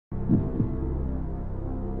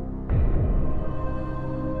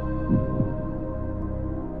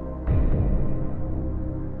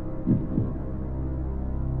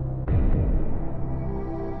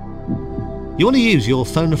You want to use your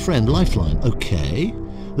phone a friend lifeline? Okay.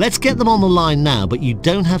 Let's get them on the line now, but you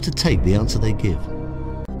don't have to take the answer they give.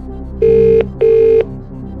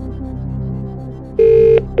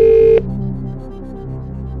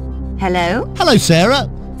 Hello? Hello, Sarah.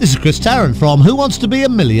 This is Chris Tarrant from Who Wants to Be a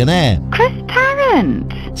Millionaire? Chris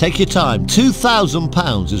Tarrant? Take your time.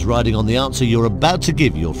 £2,000 is riding on the answer you're about to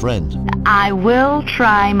give your friend. I will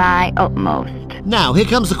try my utmost. Now, here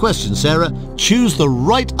comes the question, Sarah. Choose the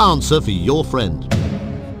right answer for your friend.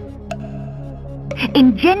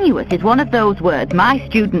 Ingenuous is one of those words my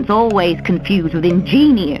students always confuse with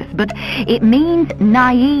ingenious, but it means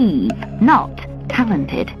naive, not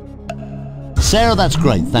talented. Sarah, that's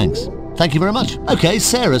great, thanks. Thank you very much. Okay,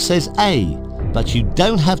 Sarah says A, but you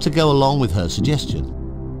don't have to go along with her suggestion.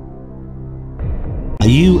 Are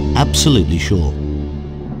you absolutely sure?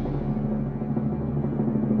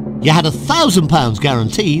 You had £1,000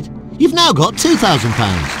 guaranteed. You've now got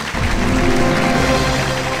 £2,000.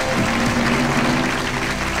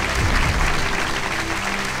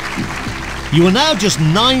 You are now just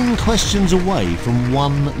 9 questions away from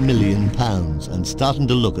 £1 million and starting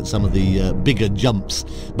to look at some of the bigger jumps.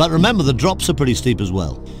 But remember, the drops are pretty steep as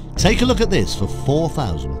well. Take a look at this for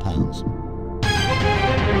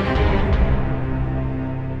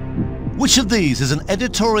 £4,000. Which of these is an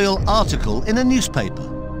editorial article in a newspaper?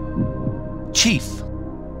 Chief,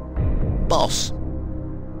 boss,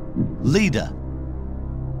 leader,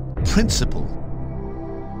 principal.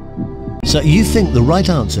 So you think the right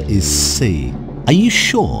answer is C. Are you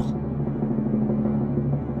sure?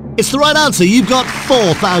 It's the right answer. You've got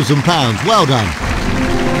 £4,000. Well done.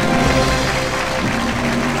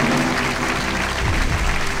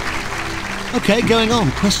 Okay, going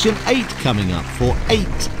on. Question 8 coming up for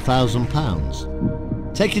 £8,000.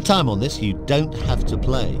 Take your time on this. You don't have to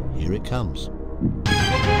play. Here it comes.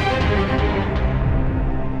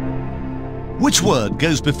 Which word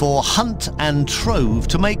goes before hunt and trove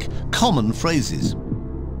to make common phrases?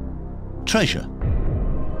 Treasure,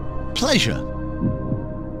 pleasure,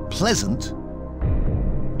 pleasant,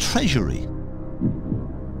 treasury.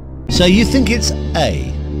 So you think it's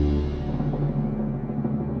A.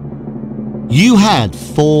 You had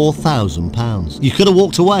 £4,000. You could have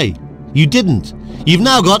walked away. You didn't. You've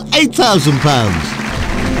now got £8,000.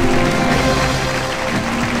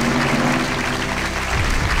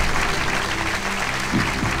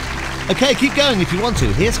 Okay, keep going if you want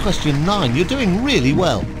to. Here's question 9. You're doing really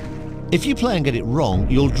well. If you play and get it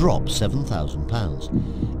wrong, you'll drop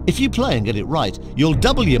 £7,000. If you play and get it right, you'll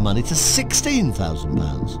double your money to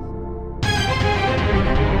 £16,000.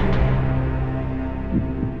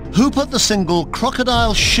 Who put the single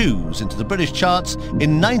Crocodile Shoes into the British charts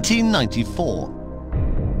in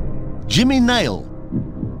 1994? Jimmy Nail,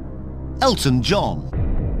 Elton John,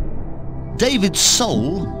 David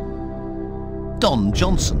Soul, Don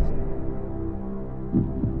Johnson.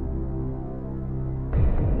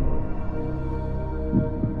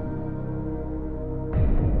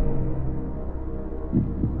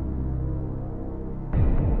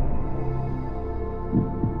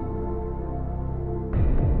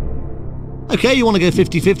 Okay, you want to go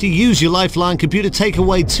 50-50? Use your lifeline. Computer, take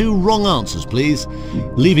away 2 wrong answers, please,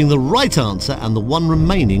 leaving the right answer and the 1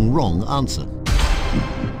 remaining wrong answer.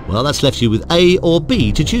 Well, that's left you with A or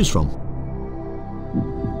B to choose from.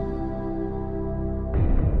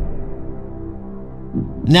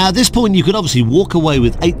 Now, at this point, you could obviously walk away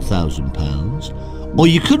with £8,000, or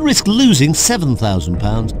you could risk losing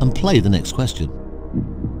 £7,000 and play the next question.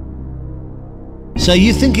 So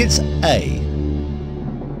you think it's A.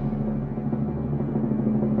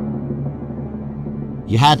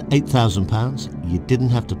 You had £8,000. You didn't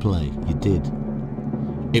have to play. You did.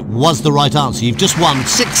 It was the right answer. You've just won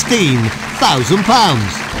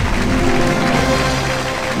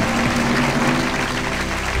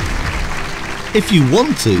 £16,000. If you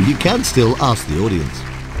want to, you can still ask the audience.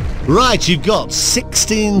 Right, you've got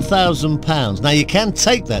 £16,000. Now you can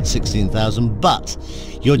take that £16,000, but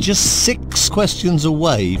you're just 6 questions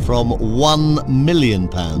away from £1 million.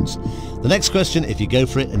 The next question, if you go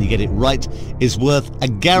for it and you get it right, is worth a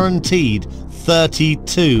guaranteed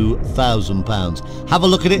 £32,000. Have a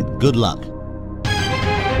look at it. Good luck.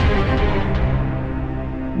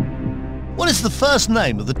 What is the first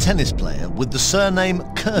name of the tennis player with the surname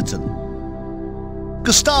Curtin?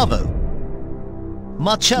 Gustavo,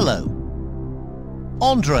 Marcello,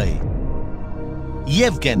 Andre,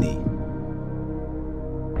 Yevgeny.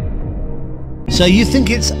 So you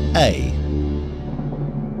think it's A.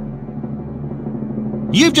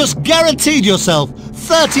 You've just guaranteed yourself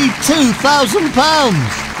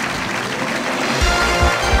 £32,000.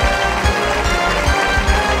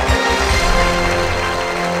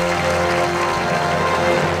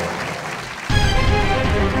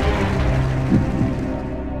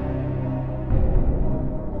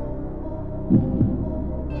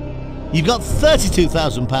 You've got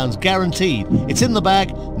 £32,000 guaranteed. It's in the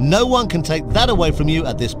bag. No one can take that away from you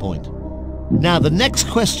at this point. Now, the next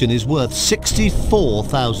question is worth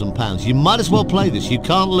 £64,000. You might as well play this. You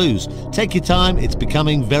can't lose. Take your time. It's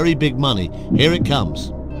becoming very big money. Here it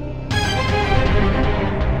comes.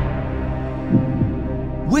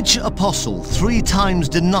 Which apostle 3 times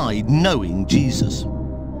denied knowing Jesus?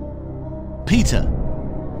 Peter,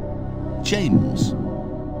 James,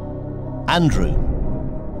 Andrew,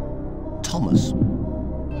 Thomas.